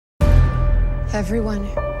Everyone,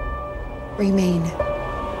 remain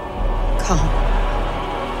calm.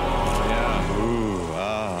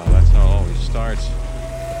 Yeah, that's how it always starts.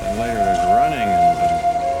 But then later there's running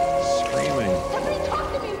and screaming. Somebody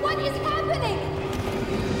talk to me! What is happening?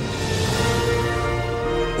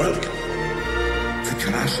 Welcome to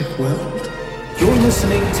Jurassic World. You're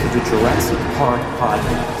listening to the Jurassic Park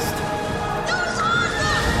podcast.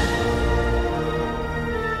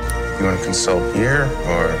 You want to consult here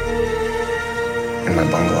or in my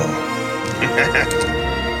bungalow?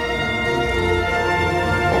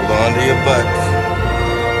 Hold on to your butts.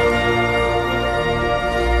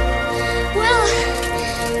 Well,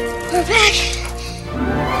 we're back.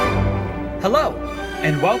 Hello,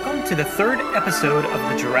 and welcome to the third episode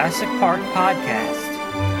of the Jurassic Park podcast.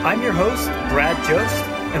 I'm your host, Brad Jost,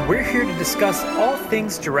 and we're here to discuss all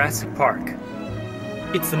things Jurassic Park.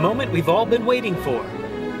 It's the moment we've all been waiting for,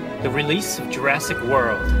 the release of Jurassic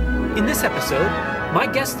World. In this episode, my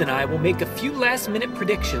guest and I will make a few last-minute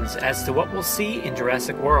predictions as to what we'll see in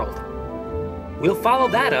Jurassic World. We'll follow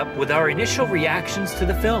that up with our initial reactions to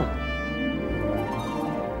the film.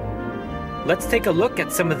 Let's take a look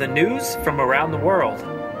at some of the news from around the world.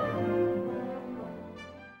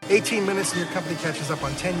 18 minutes and your company catches up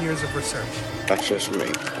on 10 years of research. Access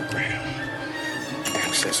rate program.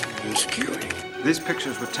 Access new security. These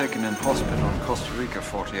pictures were taken in hospital in Costa Rica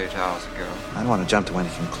 48 hours ago. I don't want to jump to any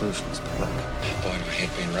conclusions, but look. Boy, do I hate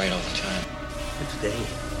being right all the time. Today,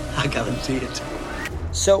 I guarantee it.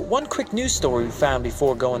 So, one quick news story we found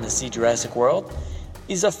before going to see Jurassic World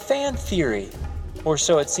is a fan theory, or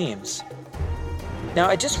so it seems. Now,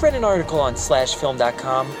 I just read an article on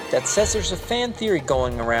 /film.com that says there's a fan theory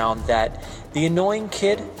going around that the annoying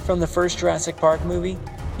kid from the first Jurassic Park movie,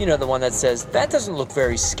 you know, the one that says, that doesn't look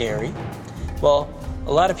very scary. Well,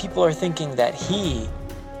 a lot of people are thinking that he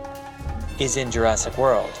is in Jurassic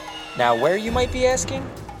World. Now, where, you might be asking?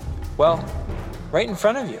 Well, right in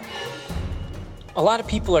front of you. A lot of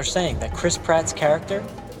people are saying that Chris Pratt's character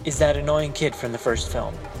is that annoying kid from the first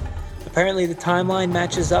film. Apparently the timeline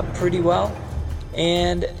matches up pretty well.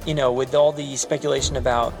 And, you know, with all the speculation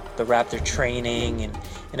about the raptor training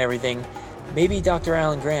and everything, maybe Dr.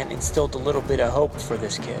 Alan Grant instilled a little bit of hope for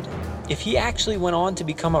this kid. If he actually went on to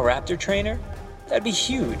become a raptor trainer, that'd be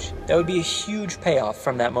huge. That would be a huge payoff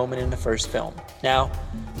from that moment in the first film. Now,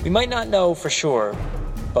 we might not know for sure,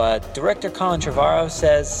 but director Colin Trevorrow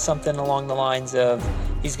says something along the lines of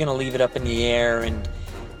he's going to leave it up in the air and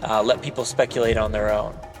let people speculate on their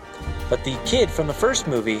own. But the kid from the first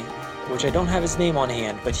movie, which I don't have his name on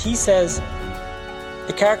hand, but he says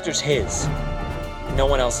the character's his. No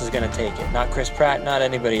one else is going to take it. Not Chris Pratt, not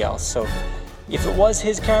anybody else. So if it was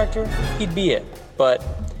his character, he'd be it. But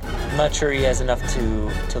I'm not sure he has enough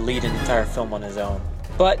to lead an entire film on his own.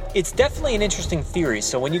 But it's definitely an interesting theory.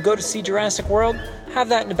 So when you go to see Jurassic World, have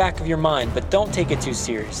that in the back of your mind. But don't take it too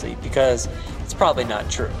seriously, because it's probably not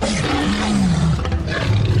true.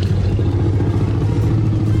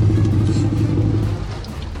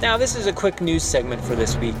 Now, this is a quick news segment for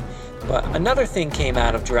this week, but another thing came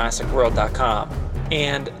out of JurassicWorld.com,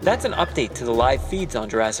 and that's an update to the live feeds on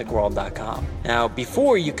JurassicWorld.com. Now,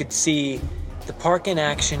 before you could see the park in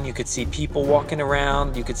action, you could see people walking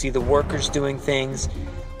around, you could see the workers doing things,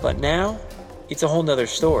 but now it's a whole nother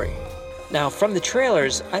story. Now, from the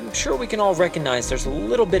trailers, I'm sure we can all recognize there's a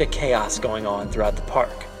little bit of chaos going on throughout the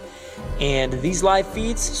park, and these live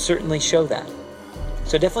feeds certainly show that.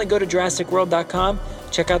 So definitely go to JurassicWorld.com,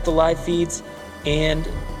 check out the live feeds, and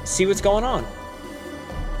see what's going on.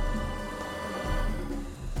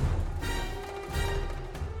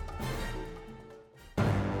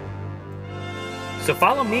 So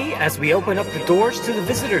follow me as we open up the doors to the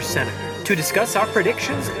Visitor Center to discuss our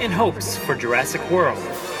predictions and hopes for Jurassic World.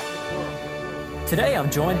 Today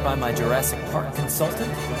I'm joined by my Jurassic Park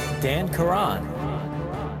consultant, Dan Caron.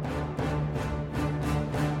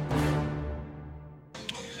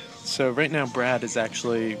 So right now Brad is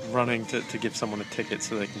actually running to give someone a ticket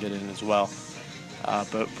so they can get in as well.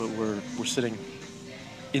 But we're sitting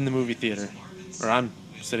in the movie theater, or I'm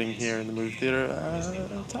sitting here in the movie theater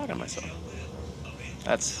talking to myself.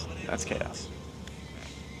 That's chaos.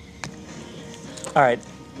 All right,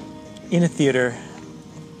 in a theater,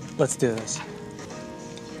 let's do this.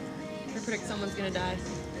 I predict someone's gonna die.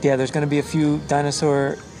 Yeah, there's gonna be a few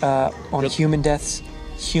dinosaur on human deaths.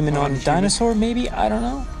 Human on dinosaur, maybe? I don't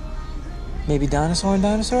know. Maybe dinosaur on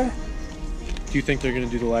dinosaur? Do you think they're going to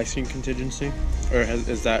do the lysine contingency, or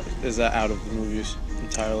is that out of the movies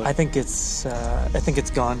entirely? I think it's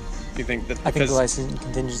gone. You think that? I think the lysine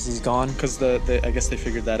contingency is gone. Because I guess they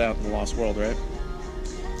figured that out in the Lost World, right?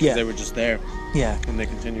 Yeah. They were just there. Yeah. And they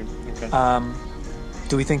continued. Okay.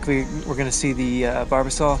 Do we think we're going to see the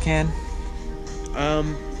Barbasol can?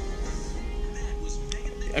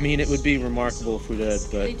 I mean, it would be remarkable if we did,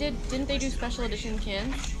 but Didn't they do special edition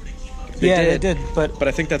cans? They did, but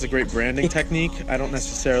I think that's a great branding technique. I don't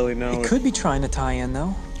necessarily know. It could be trying to tie in,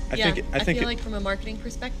 though. I feel like from a marketing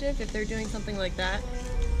perspective, if they're doing something like that,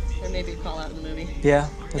 there may be a call out in the movie. Yeah,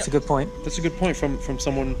 that's a good point. That's a good point from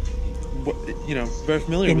someone, very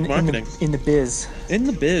familiar with marketing. In the biz. In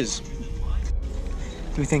the biz.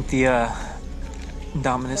 Do we think the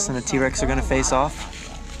Indominus and the T-Rex are going to face off?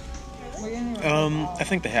 I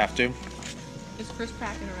think they have to. Is Chris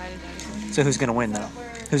Pratt going to ride a dinosaur? So who's going to win, though?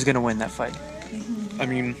 Who's going to win that fight? I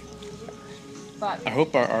mean, I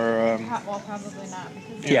hope our well, probably not.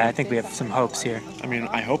 Yeah, I think we have some hopes here. I mean,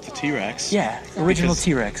 I hope the T-Rex. Yeah, original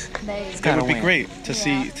T-Rex. That would be great to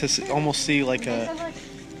see almost see like a.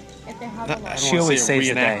 She always saves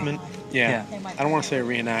the day. Reenactment. Yeah. I don't want to say a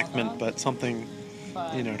reenactment, but something,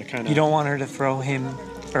 to kind of. You don't want her to throw him,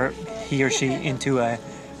 or he or she, into a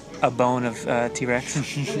bone of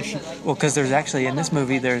T-Rex? Well, because there's actually, in this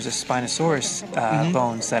movie, there's a Spinosaurus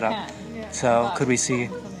bone set up. So could we see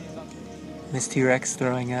Miss T-Rex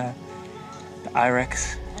throwing the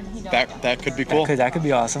I-Rex? That could be cool. That could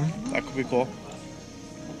be awesome. That could be cool.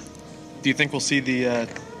 Do you think we'll see the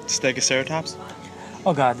Stegoceratops?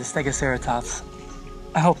 Oh God, the Stegoceratops.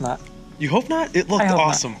 I hope not. You hope not? It looked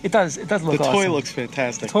awesome. Not. It does look awesome. The toy looks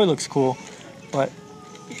fantastic. The toy looks cool, but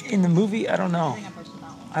in the movie, I don't know.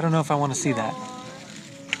 I don't know if I want to see that.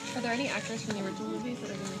 Are there any actors from the original movies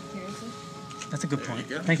that are going to make appearances? That's a good point.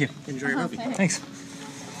 Thank you. Enjoy your movie. Thanks.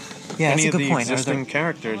 Yeah, Any that's a good point. Any of the existing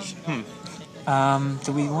characters?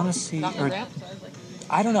 Do we want to see?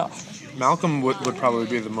 I don't know. Malcolm would probably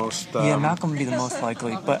be the most. Yeah, Malcolm would be the most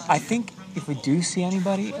likely. But I think if we do see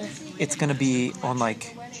anybody, it's going to be on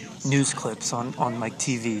like news clips on like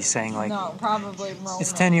TV saying like, no, probably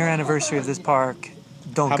it's 10-year anniversary of this park.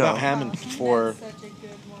 Don't go. How about Hammond for?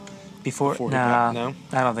 Before nah, no,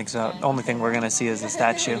 I don't think so. The only thing we're gonna see is a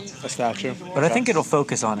statue. A statue. But I think it'll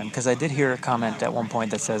focus on him because I did hear a comment at one point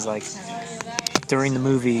that says like, during the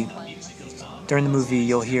movie,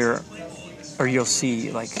 you'll hear, or you'll see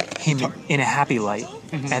like him in a happy light,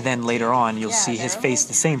 and then later on you'll see his face,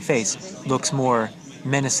 the same face, looks more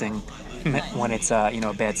menacing when it's a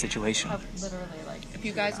bad situation. If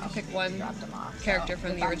you guys could pick one character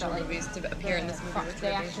from the original movies to appear in this movie, They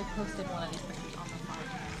actually posted one of these pictures on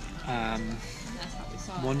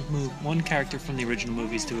the One character from the original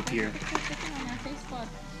movies to appear.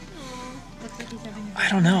 I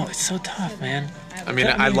don't know. It's so tough, man. I mean,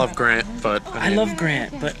 I love Grant, but I love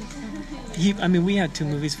Grant, but we had two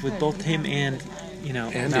movies with both him and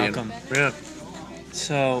Malcolm. Yeah.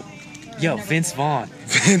 So, Vince Vaughn.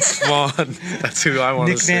 Vince Vaughn. That's who I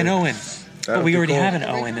want to see. Nick Van Owen. But we already have an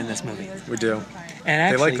Owen in this movie. We do. And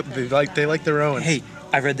actually, they like their Owens. Hey,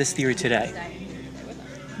 I read this theory today.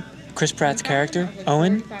 Chris Pratt's character,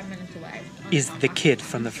 Owen, is the kid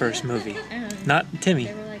from the first movie, not Timmy.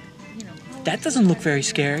 That doesn't look very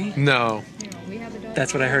scary. No.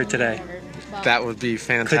 That's what I heard today. That would be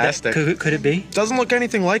fantastic. Could it be? Doesn't look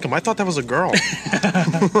anything like him. I thought that was a girl.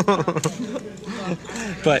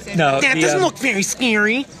 But no. Yeah, it doesn't look very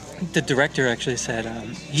scary. The director actually said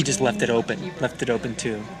he just left it open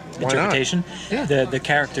to interpretation. Yeah. The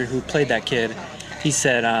character who played that kid, he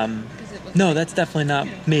said, no, that's definitely not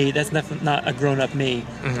me. That's definitely not a grown-up me.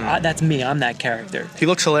 That's me. I'm that character. He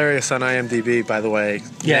looks hilarious on IMDb, by the way.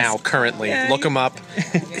 Yes. Now, currently, look him up.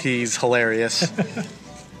 He's hilarious.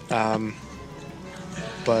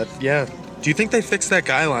 But yeah, do you think they fixed that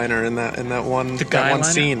guy liner in that one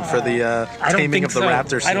scene for the taming of the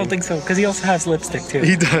raptor scene? I don't think so, because he also has lipstick too.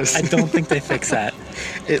 He does. I don't think they fixed that.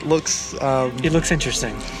 It looks. It looks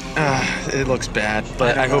interesting. It looks bad,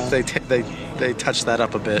 but I hope they touch that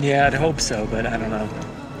up a bit. Yeah, I'd hope so, but I don't know.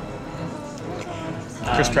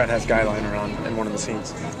 Chris Pratt has guy liner on in one of the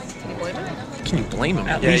scenes. Can you blame him?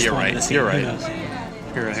 At Yeah, least you're one right. of the You're scenes,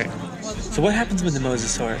 right. You're right. So what happens with the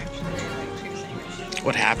mosasaur?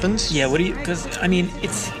 What happens? Yeah, because I mean,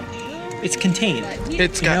 it's contained.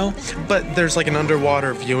 But there's like an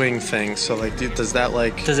underwater viewing thing. So like, does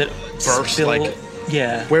it burst? Spill? Like,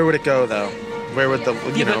 yeah. Where would it go though? Where would the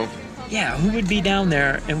Yeah, who would be down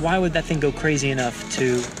there, and why would that thing go crazy enough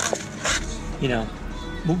to,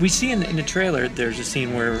 we see in the trailer, there's a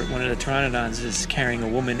scene where one of the pteranodons is carrying a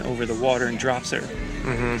woman over the water and drops her.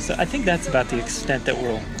 Mm-hmm. So I think that's about the extent that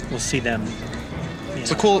we'll see them.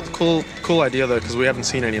 It's a cool idea though, because we haven't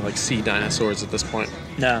seen any like sea dinosaurs at this point.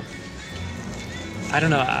 No. I don't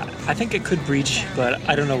know. I think it could breach, but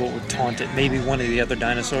I don't know what would taunt it. Maybe one of the other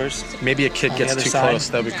dinosaurs. Maybe a kid gets too close.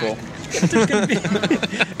 That'd be cool.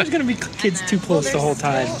 There's gonna be kids too close the whole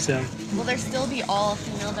time. So Will there still be all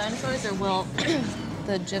female dinosaurs, or will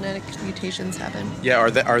the genetic mutations happen? Yeah,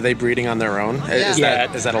 are they breeding on their own? Is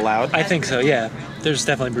that allowed? I think so. Yeah, there's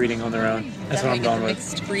definitely breeding on their own. That's what I'm going with.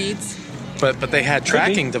 Mixed breeds. But they had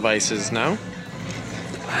tracking devices, no?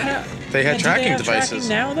 They had tracking devices.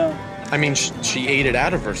 Now though? I mean, she ate it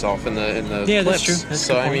out of herself in the Yeah, clips. that's true. That's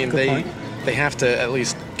So good I point, mean, good point. they have to at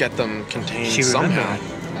least get them contained She somehow.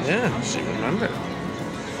 remembered. Yeah, she remembered.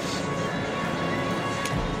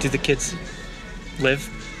 Do the kids live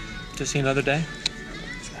to see another day?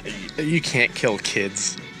 You can't kill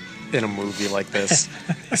kids in a movie like this.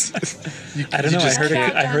 I don't know.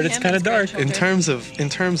 I heard it's kind of dark. In terms of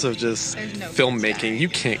just filmmaking, you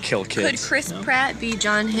can't kill Could kids. Chris Pratt be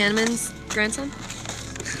John Hammond's grandson?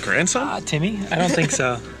 Grandson? Timmy? I don't think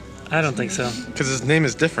so. I don't think so. Because his name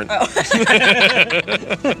is different. I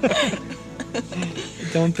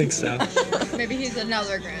don't think so. Maybe he's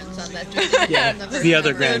another grandson that just The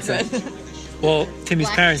other grandson. Well, Timmy's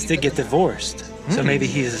parents did get divorced, so maybe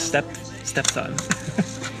he's a stepson.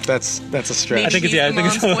 That's a stretch. I think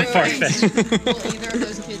it's a little far-fetched. Will either of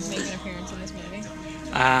those kids make an appearance in this movie?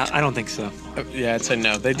 I don't think so. Yeah, I'd say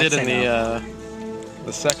no. They did in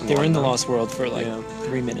the second one. They were in the Lost World for like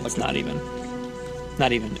 3 minutes, not even.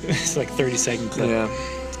 It's like 30-second clip. Yeah.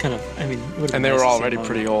 It's kind of. I mean, it would've And been they nice were to see already them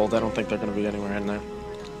pretty old. I don't think they're going to be anywhere in there.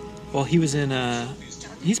 Well, he was in.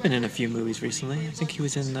 He's been in a few movies recently. I think he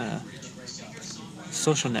was in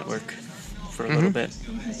Social Network for a little bit.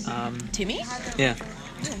 Timmy? Yeah.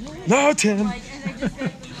 No, Tim.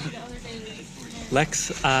 Lex.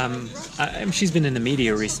 She's been in the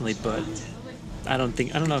media recently, but I don't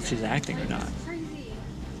know if she's acting or not.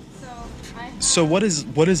 So what is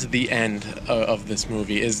the end of this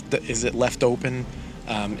movie? Is it left open?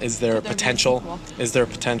 Is there a potential? Is there a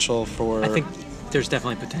potential for? I think there's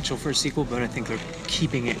definitely potential for a sequel, but I think they're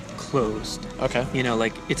keeping it closed. Okay. You know,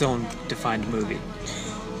 like its own defined movie.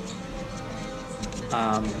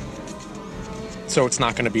 So it's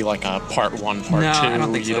not going to be like a part 1, part 2. No, I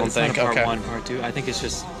don't think so. You don't It's think? not a part Okay. 1, part 2. I think it's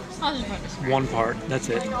just one part. That's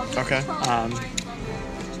it. Okay.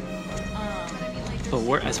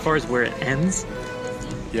 But as far as where it ends,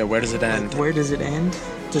 Yeah. Where does it end? where does it end?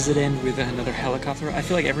 Does it end with another helicopter ride? I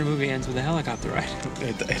feel like every movie ends with a helicopter ride.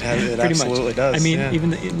 It Pretty absolutely much. does. I mean, yeah.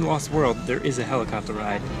 even in Lost World, there is a helicopter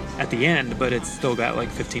ride at the end, but it's still got like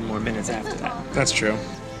 15 more minutes after that. That's true.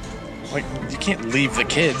 Like you can't leave the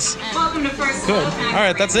kids. Welcome to First Good. Love All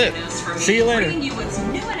right, that's it. See you later. Bringing you what's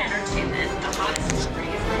new in entertainment, the hottest stories.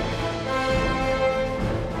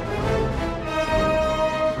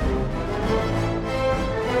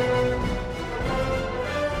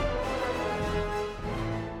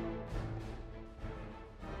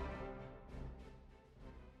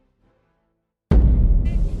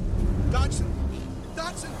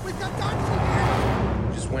 Dodson, we've got Dodson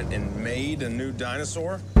here. Just went and made a new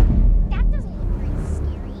dinosaur? That doesn't look very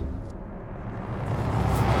scary.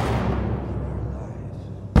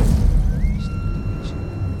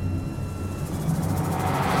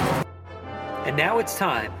 And now it's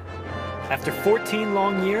time. After 14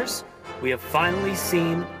 long years, we have finally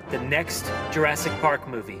seen the next Jurassic Park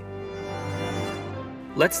movie.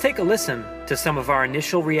 Let's take a listen to some of our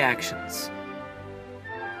initial reactions.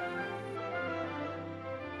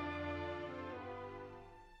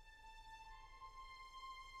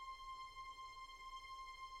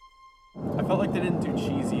 I felt like they didn't do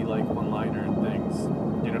cheesy like one-liner things.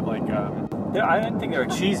 You know, like I didn't think they were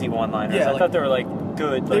cheesy one-liners. Yeah, I like- thought they were like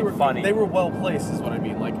good, like funny. They were well placed, is what I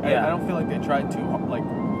mean. Like Yeah. I don't feel like they tried too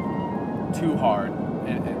hard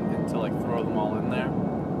and to like throw them all in there,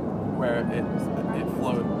 where it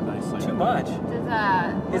flowed nicely. Too much.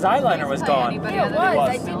 Does His eyeliner was gone. Yeah, it was.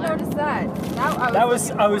 I did notice that.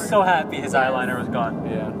 I was so happy his eyeliner was gone.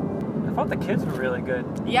 Yeah. I thought the kids were really good.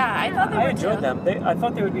 Yeah, I thought they were I enjoyed too. them. I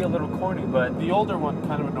thought they would be a little corny, but The older one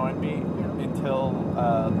kind of annoyed me until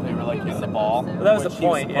they were like in the ball. Well, that was which the he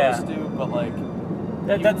was point, yeah. supposed to, but like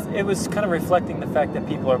it was kind of reflecting the fact that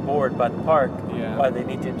people are bored by the park. Yeah. Why they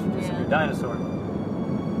need to introduce a new dinosaur.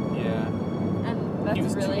 yeah. And He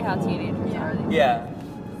was that's really too how cool. teenagers are. Yeah.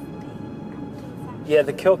 Yeah,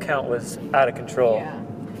 the kill count was out of control. Yeah.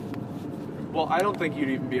 Well, I don't think you'd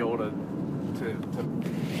even be able to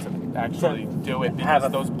actually do it have because a-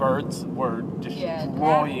 those birds were Yeah,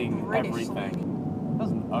 destroying British everything. That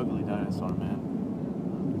was an ugly dinosaur,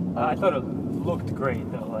 man. I thought it looked great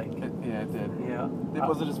though. Like, Yeah, it did. yeah.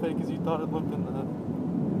 Was it as fake as you thought it looked in the?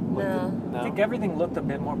 No. I think everything looked a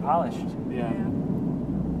bit more polished. Yeah.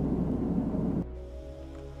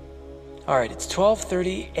 All right, it's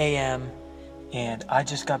 12:30 a.m. and I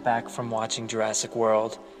just got back from watching Jurassic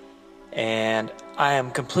World. and I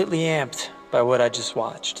am completely amped by what I just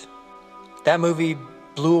watched. That movie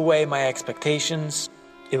blew away my expectations.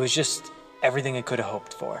 It was just everything I could have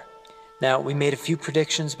hoped for. Now, we made a few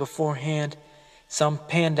predictions beforehand. Some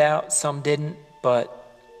panned out, some didn't, but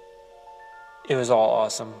it was all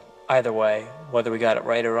awesome. Either way, whether we got it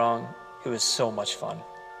right or wrong, it was so much fun.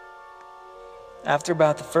 After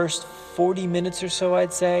about the first 40 minutes or so,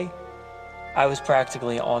 I'd say, I was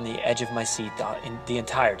practically on the edge of my seat the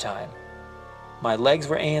entire time. My legs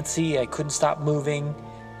were antsy, I couldn't stop moving.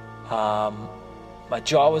 My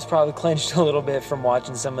jaw was probably clenched a little bit from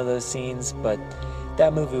watching some of those scenes, but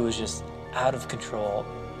that movie was just out of control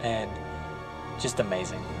and just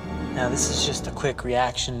amazing. Now, this is just a quick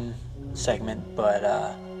reaction segment, but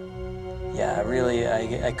yeah,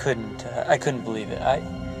 I couldn't believe it.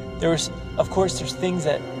 Of course, there's things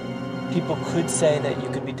that people could say that you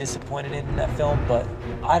could be disappointed in that film, but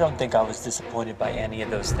I don't think I was disappointed by any of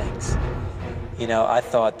those things. You know, I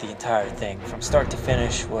thought the entire thing, from start to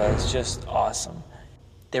finish, was just awesome.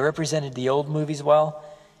 They represented the old movies well,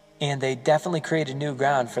 and they definitely created new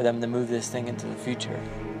ground for them to move this thing into the future.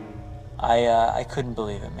 I couldn't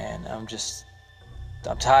believe it, man. I'm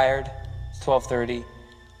tired. It's 12:30,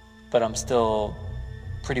 but I'm still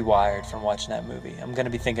pretty wired from watching that movie. I'm going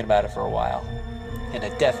to be thinking about it for a while, and I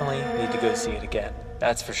definitely need to go see it again.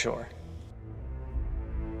 That's for sure.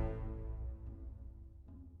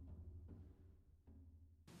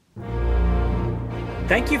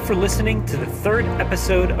 Thank you for listening to the third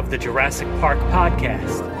episode of the Jurassic Park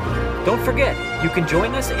podcast. Don't forget, you can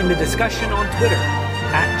join us in the discussion on Twitter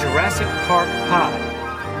 @JurassicParkPod.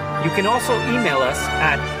 You can also email us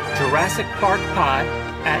at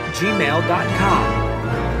JurassicParkPod@gmail.com.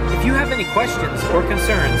 If you have any questions or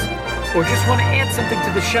concerns, or just want to add something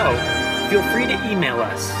to the show, feel free to email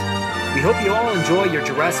us. We hope you all enjoy your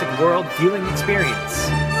Jurassic World viewing experience.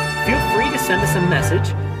 Feel free to send us a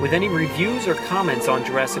message with any reviews or comments on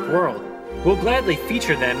Jurassic World. We'll gladly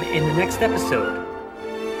feature them in the next episode.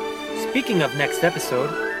 Speaking of next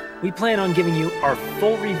episode, we plan on giving you our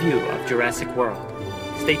full review of Jurassic World.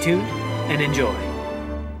 Stay tuned and enjoy.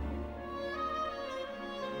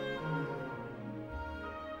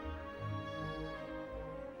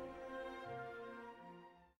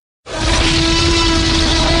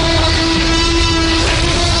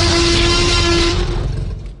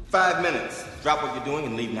 Five minutes. Drop what you're doing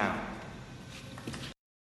and leave now.